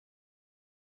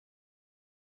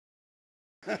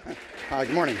Hi,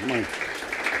 good morning. Good morning.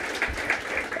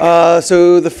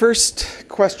 So the first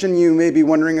question you may be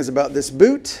wondering is about this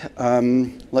boot.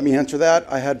 Let me answer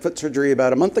that. I had foot surgery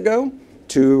about a month ago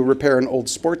to repair an old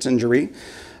sports injury,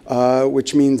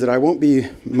 which means that I won't be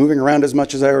moving around as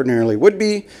much as I ordinarily would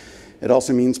be. It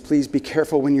also means please be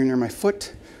careful when you're near my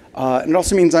foot. And it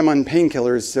also means I'm on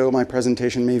painkillers, so my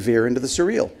presentation may veer into the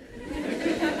surreal.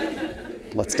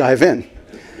 Let's dive in.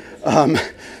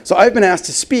 So I've been asked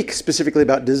to speak specifically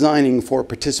about designing for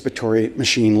participatory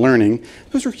machine learning.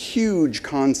 Those are huge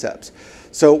concepts.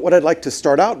 So what I'd like to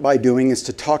start out by doing is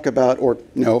to talk about,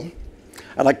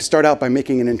 I'd like to start out by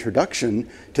making an introduction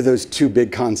to those two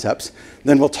big concepts.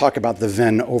 Then we'll talk about the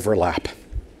Venn overlap.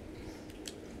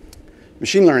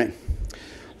 Machine learning.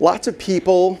 Lots of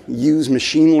people use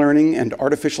machine learning and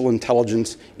artificial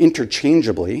intelligence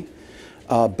interchangeably,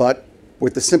 but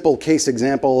with the simple case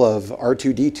example of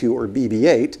R2-D2 or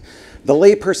BB-8, the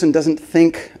layperson doesn't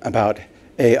think about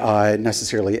AI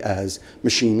necessarily as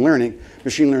machine learning.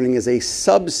 Machine learning is a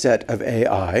subset of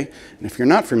AI, and if you're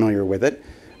not familiar with it,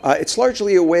 it's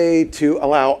largely a way to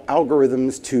allow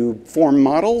algorithms to form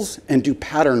models and do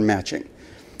pattern matching.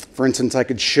 For instance, I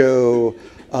could show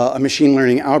a machine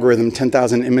learning algorithm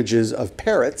 10,000 images of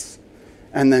parrots,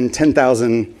 and then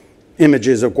 10,000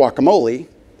 images of guacamole,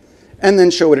 and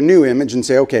then show it a new image and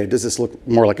say, okay, does this look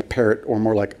more like a parrot or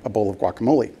more like a bowl of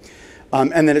guacamole?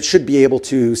 And then it should be able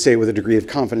to say with a degree of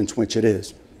confidence which it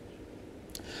is.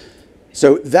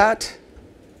 So that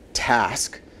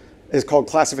task is called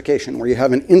classification, where you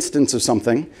have an instance of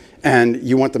something and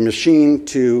you want the machine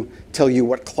to tell you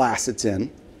what class it's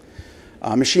in.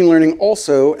 Machine learning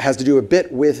also has to do a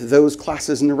bit with those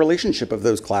classes and the relationship of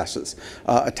those classes,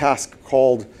 a task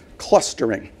called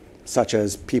clustering, such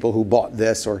as people who bought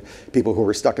this or people who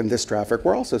were stuck in this traffic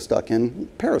were also stuck in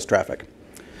Paris traffic.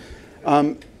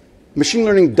 Machine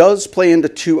learning does play into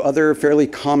two other fairly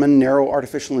common narrow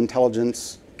artificial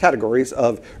intelligence categories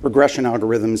of regression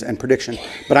algorithms and prediction,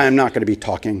 but I am not going to be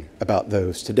talking about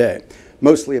those today,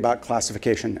 mostly about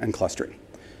classification and clustering.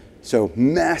 So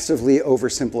massively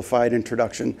oversimplified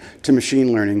introduction to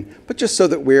machine learning, but just so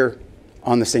that we're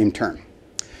on the same term.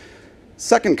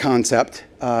 Second concept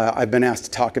I've been asked to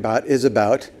talk about is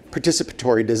about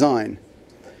participatory design.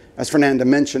 As Fernanda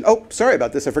mentioned, oh, sorry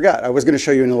about this, I forgot. I was going to show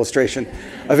you an illustration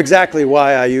of exactly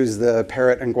why I use the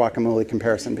parrot and guacamole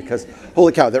comparison, because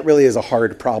holy cow, that really is a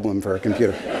hard problem for a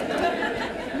computer.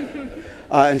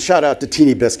 And shout out to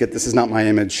Teeny Biscuit. This is not my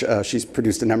image. She's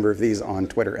produced a number of these on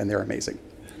Twitter, and they're amazing.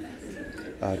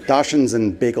 Dachshunds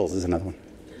and bagels is another one.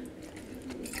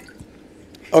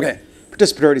 Okay,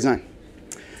 participatory design.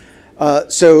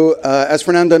 As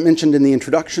Fernanda mentioned in the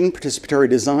introduction, participatory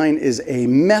design is a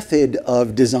method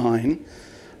of design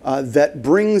that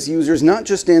brings users not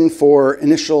just in for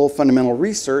initial fundamental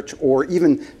research or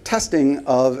even testing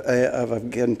of a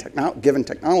given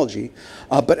technology,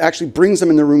 but actually brings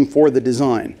them in the room for the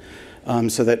design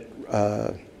so that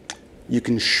you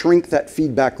can shrink that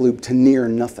feedback loop to near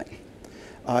nothing.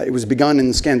 It was begun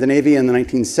in Scandinavia in the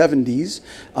 1970s,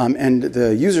 and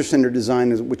the user-centered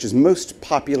design, which is most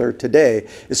popular today,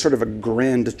 is sort of a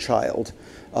grandchild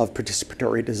of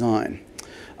participatory design.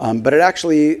 But it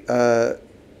actually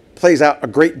plays out a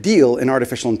great deal in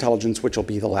artificial intelligence, which will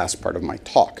be the last part of my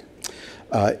talk.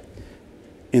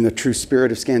 In the true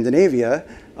spirit of Scandinavia,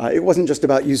 it wasn't just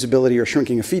about usability or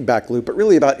shrinking a feedback loop, but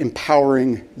really about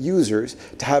empowering users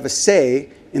to have a say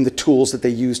in the tools that they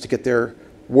use to get their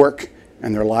work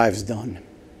and their lives done.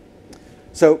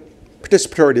 So,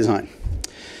 participatory design.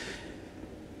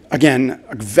 Again,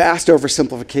 a vast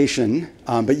oversimplification,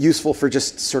 but useful for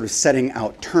just sort of setting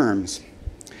out terms.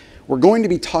 We're going to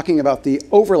be talking about the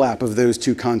overlap of those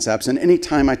two concepts, and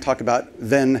anytime I talk about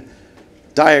Venn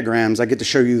diagrams, I get to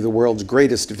show you the world's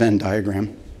greatest Venn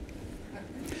diagram.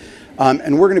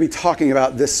 And we're going to be talking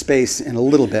about this space in a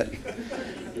little bit.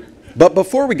 But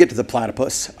before we get to the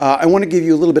platypus, I want to give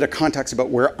you a little bit of context about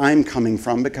where I'm coming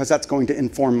from, because that's going to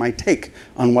inform my take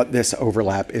on what this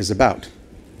overlap is about.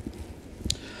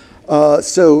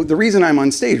 So the reason I'm on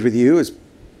stage with you is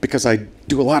because I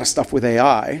do a lot of stuff with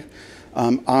AI.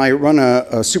 I run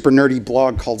a super nerdy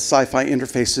blog called Sci-Fi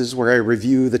Interfaces, where I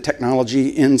review the technology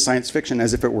in science fiction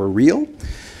as if it were real.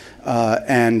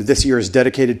 And this year is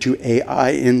dedicated to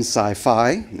AI in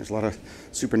sci-fi. There's a lot of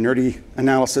super nerdy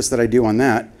analysis that I do on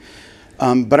that.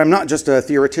 But I'm not just a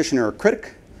theoretician or a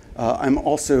critic. I'm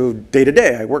also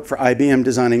day-to-day. I work for IBM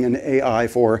designing an AI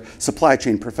for supply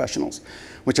chain professionals,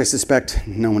 which I suspect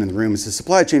no one in the room is a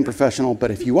supply chain professional,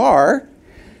 but if you are,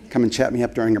 come and chat me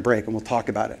up during a break and we'll talk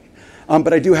about it.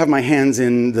 But I do have my hands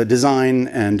in the design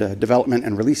and development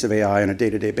and release of AI on a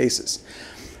day-to-day basis.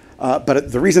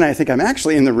 But the reason I think I'm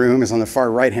actually in the room is on the far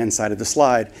right-hand side of the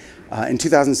slide. In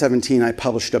 2017, I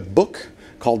published a book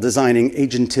called Designing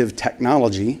Agentive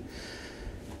Technology.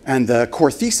 And the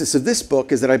core thesis of this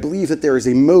book is that I believe that there is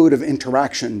a mode of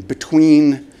interaction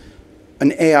between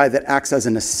an AI that acts as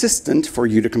an assistant for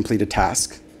you to complete a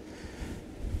task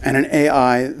and an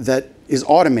AI that is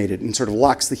automated and sort of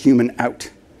locks the human out.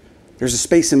 There's a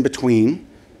space in between,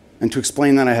 and to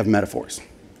explain that, I have metaphors.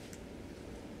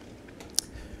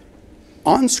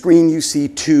 On screen, you see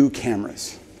two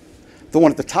cameras. The one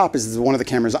at the top is one of the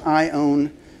cameras I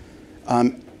own.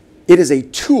 It is a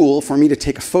tool for me to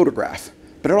take a photograph,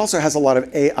 but it also has a lot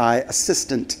of AI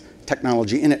assistant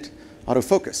technology in it.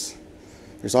 Autofocus.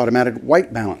 There's automatic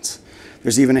white balance.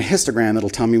 There's even a histogram that'll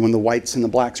tell me when the whites and the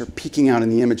blacks are peeking out in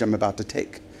the image I'm about to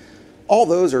take. All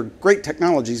those are great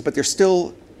technologies, but they're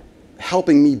still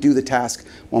helping me do the task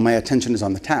while my attention is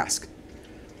on the task.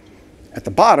 At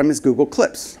the bottom is Google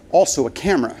Clips, also a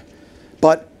camera.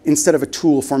 But instead of a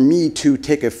tool for me to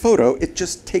take a photo, it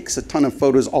just takes a ton of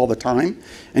photos all the time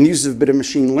and uses a bit of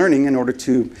machine learning in order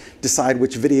to decide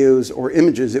which videos or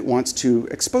images it wants to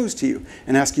expose to you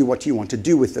and ask you what you want to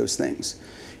do with those things.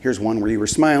 Here's one where you were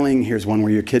smiling. Here's one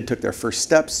where your kid took their first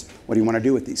steps. What do you want to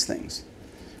do with these things?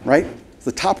 Right?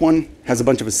 The top one has a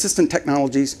bunch of assistant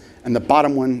technologies, and the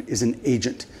bottom one is an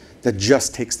agent that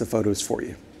just takes the photos for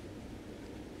you.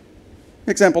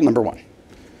 Example number one.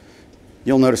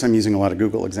 You'll notice I'm using a lot of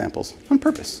Google examples on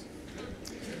purpose.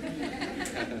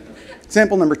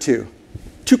 Example number two.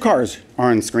 Two cars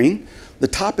are on screen. The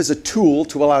top is a tool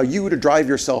to allow you to drive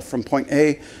yourself from point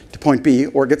A to point B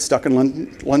or get stuck in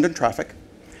London traffic.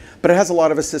 But it has a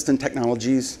lot of assistant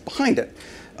technologies behind it.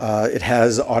 It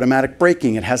has automatic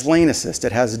braking. It has lane assist.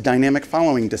 It has dynamic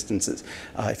following distances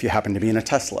if you happen to be in a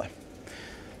Tesla.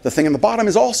 The thing on the bottom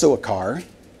is also a car,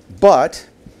 but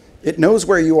it knows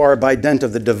where you are by dint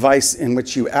of the device in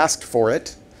which you asked for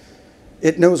it.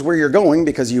 It knows where you're going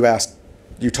because you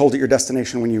told it your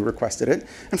destination when you requested it.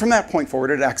 And from that point forward,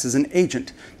 it acts as an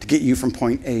agent to get you from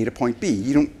point A to point B.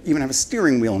 You don't even have a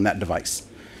steering wheel in that device.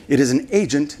 It is an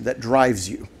agent that drives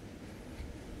you.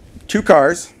 Two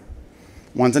cars,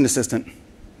 one's an assistant,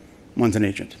 one's an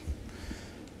agent.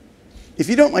 If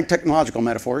you don't like technological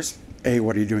metaphors, A,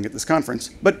 what are you doing at this conference?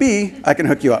 But B, I can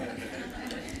hook you up.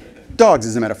 Dogs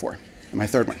is a metaphor, my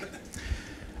third one.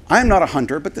 I'm not a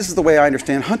hunter, but this is the way I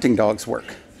understand hunting dogs work.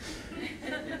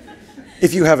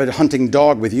 If you have a hunting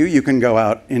dog with you, you can go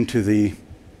out into the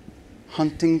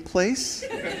hunting place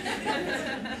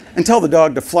and tell the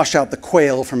dog to flush out the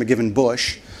quail from a given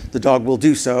bush. The dog will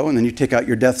do so, and then you take out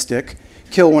your death stick,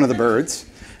 kill one of the birds,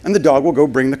 and the dog will go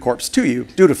bring the corpse to you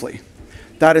dutifully.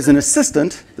 That is an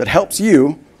assistant that helps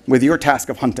you with your task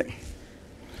of hunting.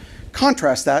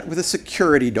 Contrast that with a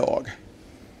security dog,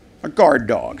 a guard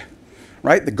dog,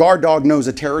 right? The guard dog knows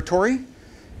a territory.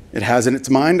 It has in its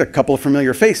mind a couple of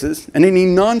familiar faces, and any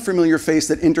non-familiar face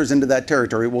that enters into that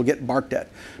territory will get barked at,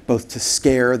 both to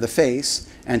scare the face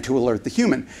and to alert the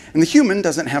human. And the human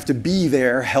doesn't have to be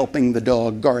there helping the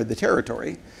dog guard the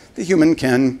territory. The human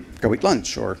can go eat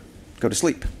lunch or go to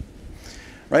sleep,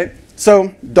 right?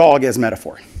 So, dog as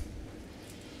metaphor.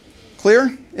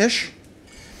 Clear-ish?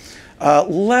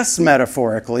 Less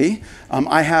metaphorically,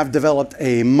 I have developed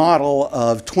a model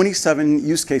of 27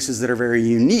 use cases that are very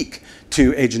unique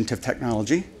to agentive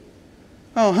technology.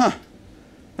 Oh,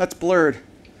 that's blurred.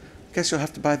 Guess you'll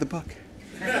have to buy the book.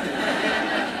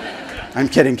 I'm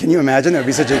kidding. Can you imagine? That would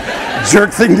be such a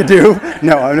jerk thing to do.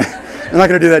 No, I'm not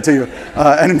going to do that to you.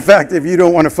 And in fact, if you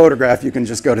don't want a photograph, you can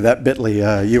just go to that bit.ly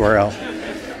URL.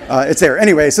 It's there.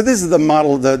 Anyway, so this is the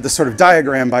model, the sort of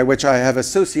diagram by which I have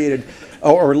associated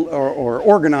or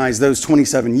organized those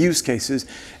 27 use cases.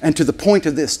 And to the point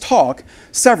of this talk,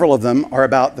 several of them are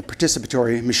about the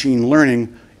participatory machine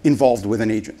learning involved with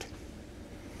an agent.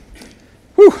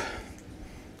 Whew.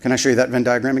 Can I show you that Venn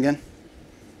diagram again?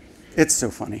 It's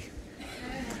so funny.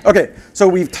 Okay, so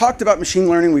we've talked about machine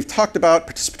learning, we've talked about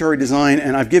participatory design,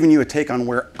 and I've given you a take on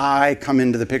where I come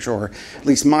into the picture, or at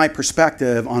least my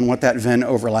perspective on what that Venn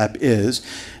overlap is.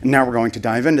 And now we're going to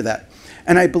dive into that.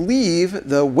 And I believe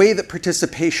the way that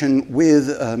participation with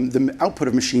the output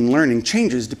of machine learning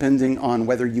changes depending on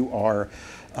whether you are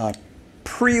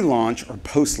pre-launch or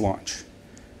post-launch.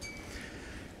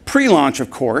 Pre-launch, of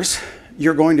course,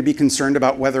 you're going to be concerned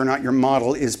about whether or not your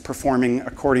model is performing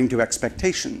according to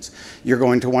expectations. You're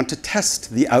going to want to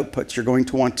test the outputs. You're going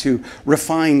to want to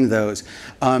refine those.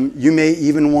 You may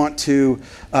even want to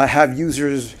have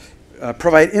users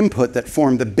provide input that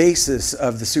form the basis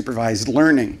of the supervised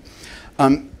learning.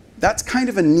 That's kind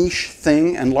of a niche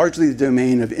thing and largely the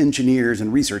domain of engineers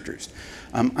and researchers.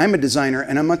 I'm a designer,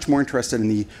 and I'm much more interested in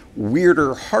the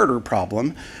weirder, harder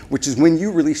problem, which is when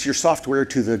you release your software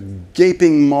to the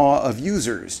gaping maw of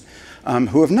users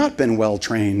who have not been well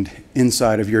trained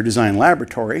inside of your design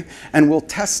laboratory and will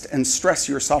test and stress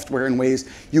your software in ways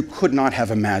you could not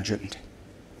have imagined.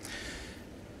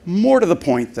 More to the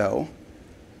point, though,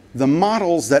 the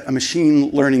models that a machine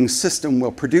learning system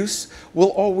will produce will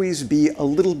always be a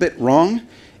little bit wrong,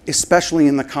 especially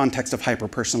in the context of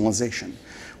hyper-personalization,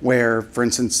 where, for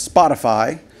instance,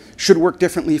 Spotify should work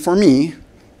differently for me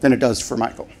than it does for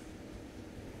Michael.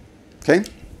 Okay?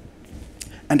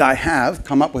 And I have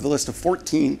come up with a list of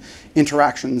 14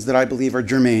 interactions that I believe are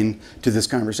germane to this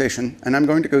conversation, and I'm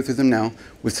going to go through them now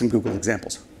with some Google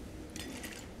examples.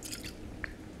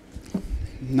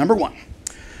 Number one,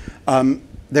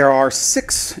 there are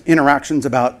 6 interactions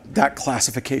about that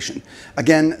classification.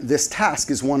 Again, this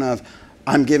task is one of,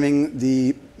 I'm giving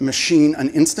the machine an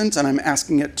instance, and I'm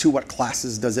asking it to what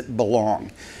classes does it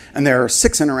belong. And there are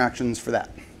 6 interactions for that.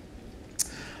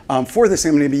 For this,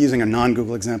 I'm going to be using a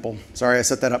non-Google example. Sorry, I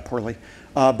set that up poorly.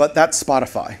 But that's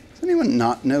Spotify. Does anyone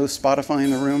not know Spotify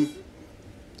in the room?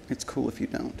 It's cool if you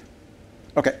don't.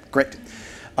 OK, great.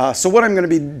 So what I'm going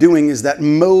to be doing is that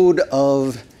mode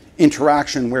of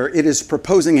interaction where it is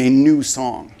proposing a new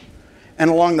song.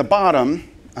 And along the bottom,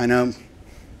 I know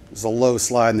there's a low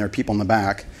slide and there are people in the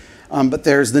back, but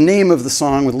there's the name of the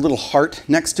song with a little heart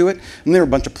next to it, and there are a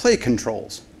bunch of play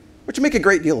controls, which make a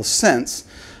great deal of sense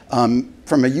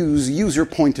from a user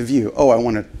point of view. Oh, I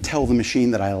want to tell the machine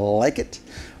that I like it,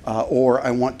 or I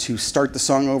want to start the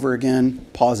song over again,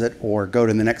 pause it, or go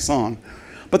to the next song.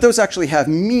 But those actually have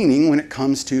meaning when it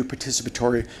comes to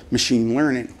participatory machine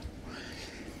learning.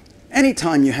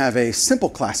 Anytime you have a simple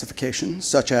classification,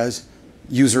 such as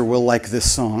user will like this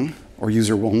song, or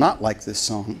user will not like this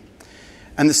song,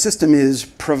 and the system is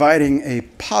providing a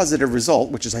positive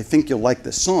result, which is I think you'll like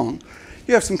this song,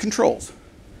 you have some controls.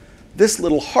 This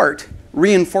little heart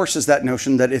reinforces that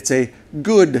notion that it's a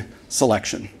good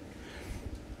selection.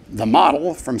 The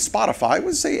model from Spotify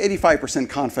was, say, 85%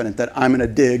 confident that I'm going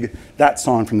to dig that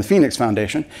song from the Phoenix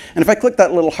Foundation. And if I click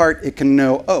that little heart, it can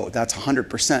know, oh, that's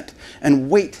 100%, and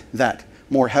weight that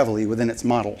more heavily within its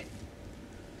model.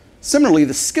 Similarly,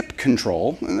 the skip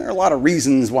control, and there are a lot of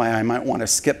reasons why I might want to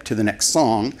skip to the next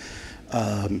song.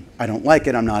 I don't like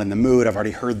it, I'm not in the mood, I've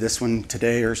already heard this one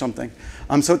today or something.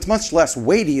 So it's much less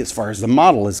weighty as far as the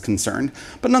model is concerned,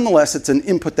 but nonetheless, it's an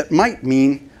input that might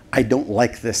mean I don't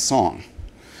like this song.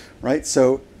 Right?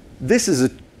 So this is a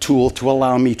tool to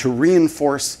allow me to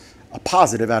reinforce a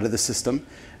positive out of the system.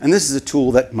 And this is a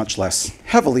tool that much less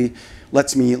heavily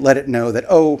lets me let it know that,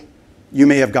 oh, you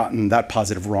may have gotten that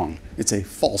positive wrong. It's a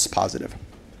false positive.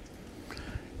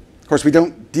 Of course, we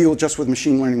don't deal just with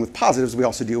machine learning with positives. We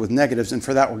also deal with negatives. And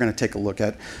for that, we're going to take a look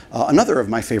at another of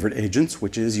my favorite agents,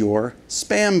 which is your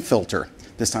spam filter.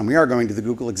 This time, we are going to the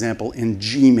Google example in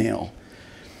Gmail.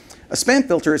 A spam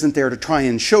filter isn't there to try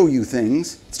and show you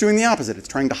things. It's doing the opposite. It's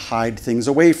trying to hide things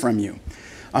away from you.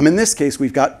 In this case,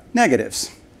 we've got negatives.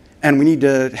 And we need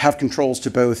to have controls to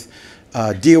both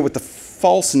deal with the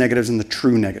false negatives and the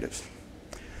true negatives.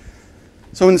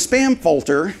 So in the spam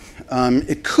filter,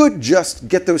 it could just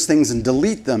get those things and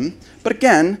delete them. But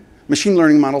again, machine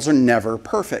learning models are never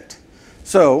perfect.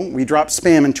 So we drop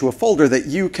spam into a folder that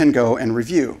you can go and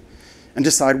review and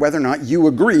decide whether or not you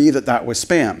agree that that was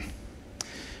spam.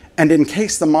 And in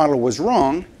case the model was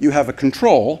wrong, you have a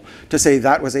control to say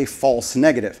that was a false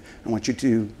negative. I want you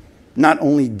to not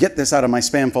only get this out of my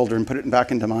spam folder and put it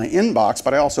back into my inbox,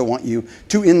 but I also want you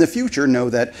to, in the future, know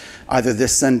that either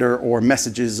this sender or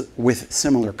messages with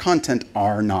similar content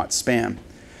are not spam.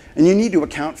 And you need to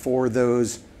account for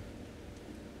those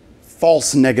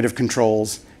false negative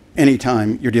controls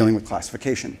anytime you're dealing with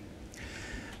classification.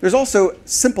 There's also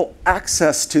simple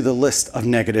access to the list of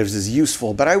negatives is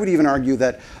useful, but I would even argue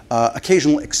that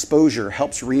occasional exposure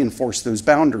helps reinforce those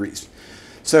boundaries.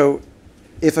 So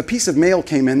if a piece of mail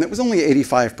came in that was only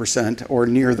 85% or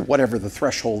near whatever the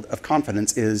threshold of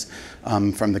confidence is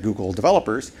from the Google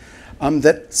developers,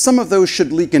 that some of those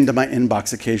should leak into my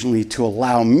inbox occasionally to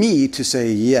allow me to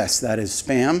say, yes, that is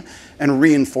spam, and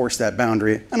reinforce that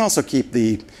boundary, and also keep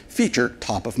the feature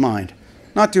top of mind.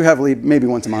 Not too heavily, maybe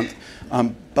once a month.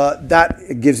 But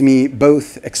that gives me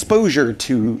both exposure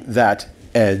to that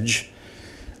edge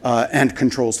and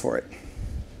controls for it.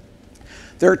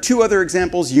 There are 2 other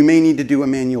examples. You may need to do a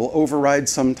manual override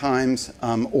sometimes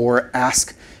or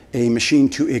ask a machine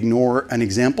to ignore an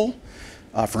example.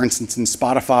 For instance, in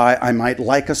Spotify, I might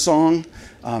like a song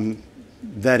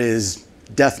that is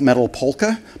death metal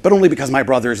polka, but only because my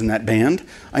brother's in that band.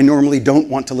 I normally don't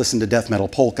want to listen to death metal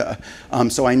polka,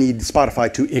 so I need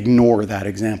Spotify to ignore that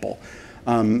example.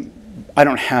 I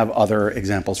don't have other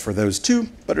examples for those two,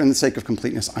 but in the sake of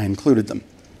completeness, I included them.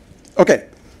 Okay,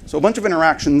 so a bunch of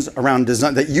interactions around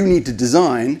design that you need to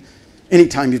design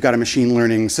anytime you've got a machine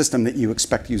learning system that you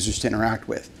expect users to interact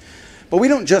with. But we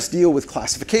don't just deal with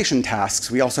classification tasks,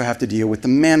 we also have to deal with the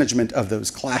management of those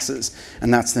classes,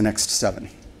 and that's the next 7.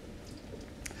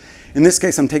 In this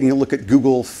case, I'm taking a look at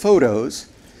Google Photos.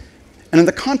 And in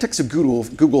the context of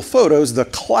Google Photos, the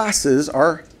classes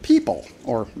are people,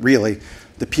 or really,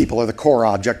 the people are the core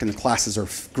object, and the classes are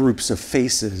groups of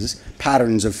faces,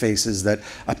 patterns of faces that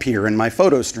appear in my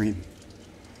photo stream.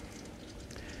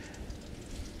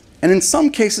 And in some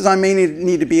cases, I may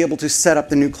need to be able to set up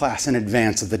the new class in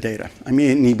advance of the data. I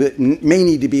may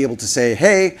need to be able to say,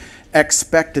 hey,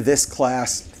 expect this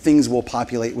class, things will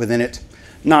populate within it.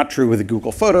 Not true with the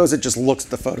Google Photos, it just looks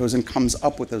at the photos and comes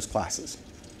up with those classes.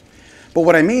 But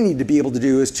what I may need to be able to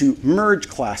do is to merge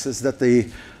classes that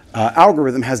the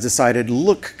algorithm has decided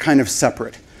look kind of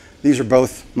separate. These are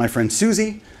both my friend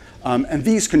Susie, and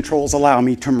these controls allow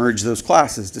me to merge those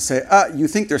classes, to say, you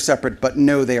think they're separate, but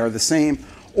no, they are the same,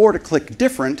 or to click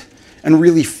different and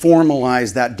really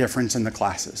formalize that difference in the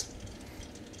classes.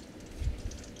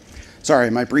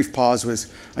 Sorry, my brief pause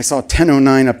was, I saw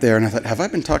 10:09 up there, and I thought, have I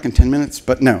been talking 10 minutes?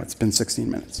 But no, it's been 16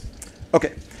 minutes.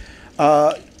 Okay.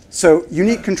 So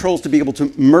unique controls to be able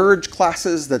to merge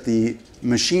classes that the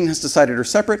machine has decided are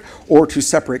separate, or to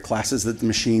separate classes that the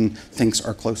machine thinks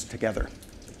are close together.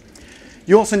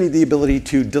 You also need the ability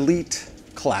to delete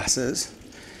classes,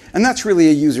 and that's really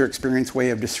a user experience way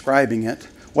of describing it.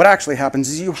 What actually happens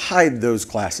is you hide those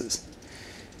classes.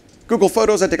 Google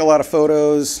Photos, I take a lot of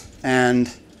photos, and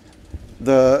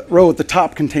the row at the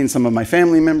top contains some of my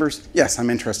family members. Yes,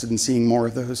 I'm interested in seeing more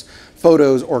of those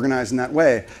photos organized in that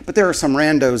way. But there are some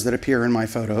randos that appear in my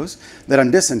photos that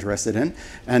I'm disinterested in.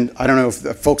 And I don't know if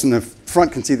the folks in the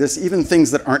front can see this, even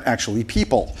things that aren't actually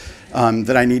people,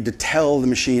 that I need to tell the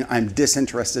machine I'm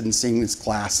disinterested in seeing this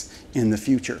class in the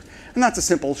future. And that's a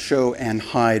simple show and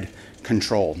hide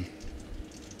control.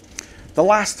 The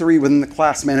last 3 within the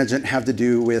class management have to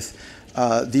do with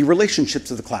the relationships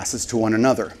of the classes to one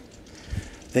another.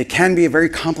 They can be a very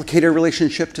complicated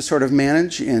relationship to sort of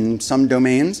manage in some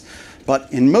domains,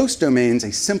 but in most domains,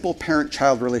 a simple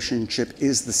parent-child relationship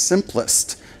is the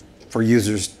simplest for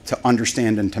users to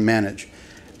understand and to manage.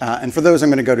 And for those, I'm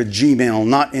going to go to Gmail,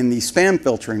 not in the spam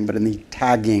filtering, but in the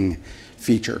tagging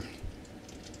feature.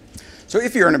 So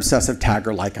if you're an obsessive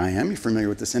tagger like I am, you're familiar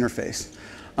with this interface.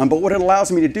 But what it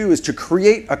allows me to do is to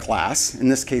create a class, in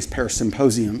this case, pair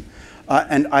Symposium,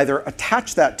 and either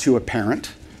attach that to a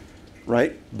parent,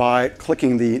 right, by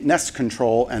clicking the nest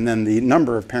control and then the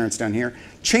number of parents down here,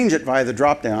 change it via the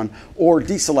dropdown, or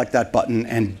deselect that button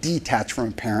and detach from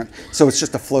a parent, so it's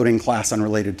just a floating class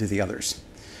unrelated to the others,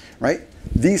 right?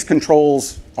 These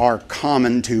controls are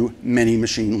common to many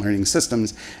machine learning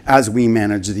systems as we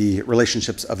manage the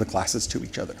relationships of the classes to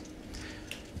each other.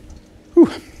 Whew.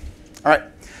 All right,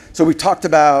 so we talked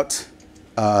about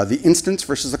the instance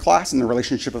versus the class and the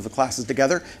relationship of the classes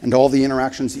together and all the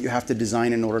interactions that you have to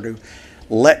design in order to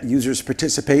let users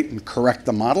participate and correct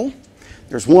the model.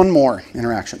 There's one more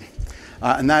interaction,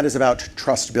 and that is about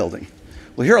trust building.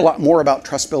 We'll hear a lot more about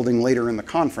trust building later in the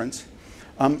conference,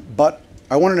 but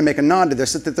I wanted to make a nod to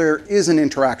this, that there is an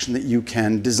interaction that you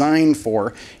can design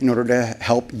for in order to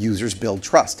help users build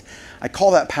trust. I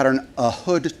call that pattern a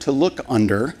hood to look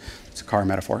under. It's a car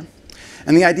metaphor.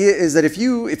 And the idea is that if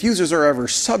users are ever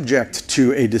subject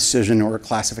to a decision or a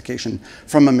classification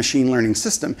from a machine learning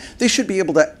system, they should be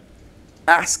able to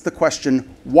ask the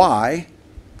question, why,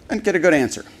 and get a good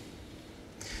answer.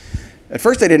 At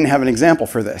first, I didn't have an example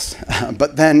for this.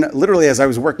 But then, literally, as I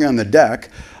was working on the deck,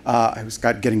 I was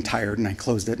getting tired, and I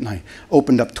closed it, and I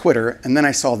opened up Twitter, and then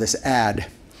I saw this ad.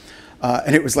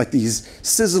 And it was like these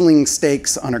sizzling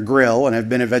steaks on a grill, and I've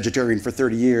been a vegetarian for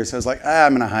 30 years, so I was like,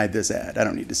 I'm going to hide this ad. I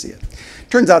don't need to see it.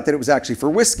 Turns out that it was actually for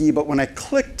whiskey, but when I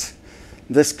clicked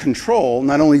this control,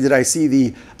 not only did I see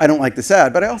the I don't like this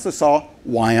ad, but I also saw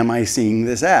why am I seeing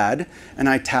this ad, and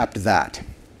I tapped that.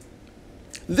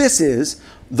 This is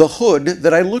the hood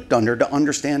that I looked under to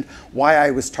understand why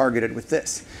I was targeted with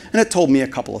this. And it told me a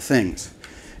couple of things.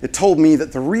 It told me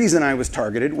that the reason I was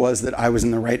targeted was that I was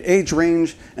in the right age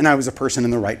range and I was a person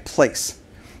in the right place.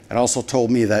 It also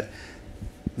told me that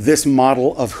this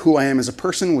model of who I am as a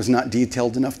person was not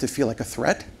detailed enough to feel like a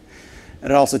threat.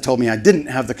 And it also told me I didn't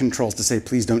have the controls to say,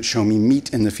 please don't show me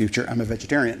meat in the future, I'm a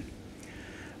vegetarian.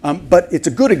 But it's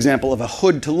a good example of a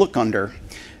hood to look under.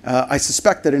 I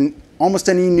suspect that in almost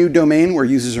any new domain where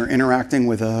users are interacting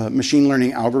with a machine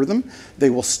learning algorithm,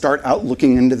 they will start out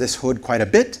looking into this hood quite a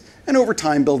bit, and over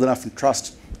time build enough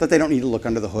trust that they don't need to look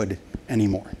under the hood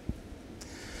anymore.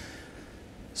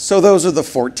 So those are the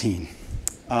 14.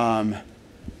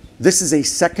 This is a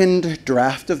second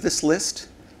draft of this list.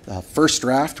 The first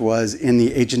draft was in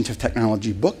the Agent of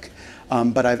Technology book,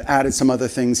 but I've added some other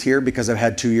things here because I've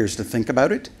had 2 years to think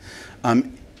about it. There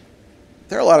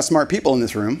are a lot of smart people in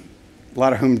this room, a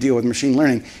lot of whom deal with machine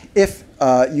learning. If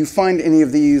you find any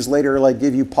of these later, like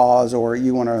give you pause, or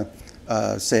you want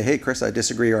to say, hey, Chris, I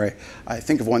disagree, or I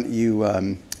think of one that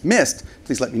you missed,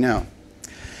 please let me know.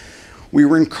 We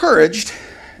were encouraged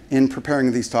in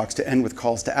preparing these talks to end with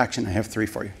calls to action. I have 3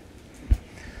 for you.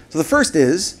 So the first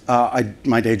is,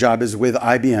 my day job is with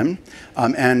IBM,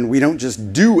 and we don't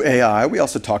just do AI, we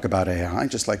also talk about AI,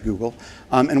 just like Google.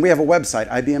 And we have a website,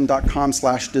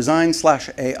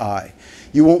 ibm.com/design/AI.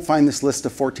 You won't find this list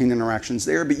of 14 interactions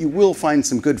there, but you will find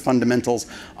some good fundamentals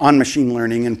on machine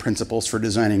learning and principles for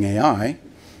designing AI.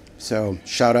 So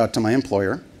shout out to my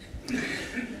employer.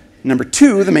 Number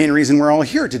 2, the main reason we're all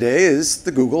here today is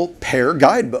the Google Pair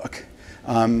Guidebook.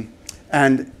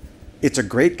 And it's a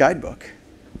great guidebook.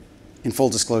 In full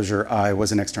disclosure, I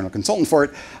was an external consultant for it.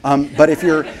 But if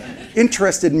you're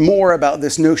interested more about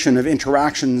this notion of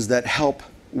interactions that help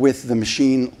with the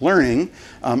machine learning,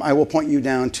 I will point you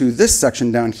down to this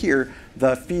section down here,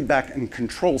 the feedback and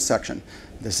control section.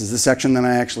 This is the section that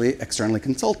I actually externally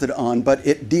consulted on, but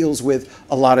it deals with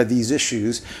a lot of these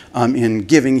issues in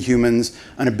giving humans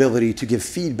an ability to give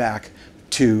feedback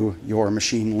to your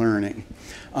machine learning.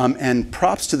 And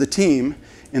props to the team.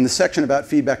 In the section about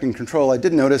feedback and control, I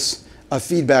did notice a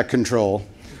feedback control,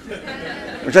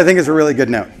 which I think is a really good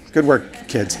note. Good work,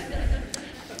 kids.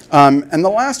 And the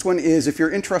last one is, if you're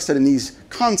interested in these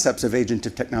concepts of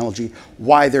agentive technology,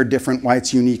 why they're different, why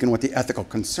it's unique, and what the ethical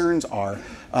concerns are,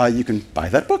 you can buy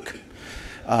that book.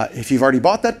 If you've already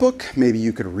bought that book, maybe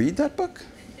you could read that book.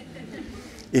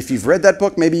 If you've read that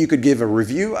book, maybe you could give a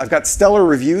review. I've got stellar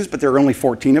reviews, but there are only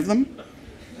 14 of them.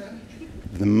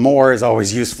 The more is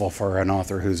always useful for an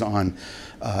author who's on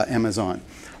Amazon.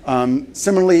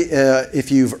 Similarly,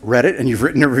 if you've read it and you've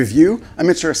written a review, I'm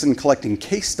interested in collecting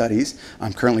case studies.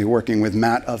 I'm currently working with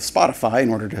Matt of Spotify in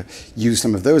order to use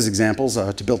some of those examples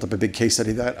to build up a big case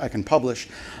study that I can publish.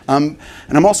 And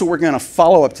I'm also working on a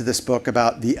follow-up to this book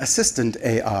about the assistant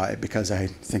AI, because I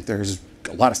think there's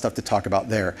a lot of stuff to talk about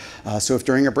there. So if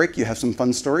during a break you have some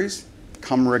fun stories,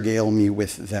 come regale me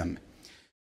with them.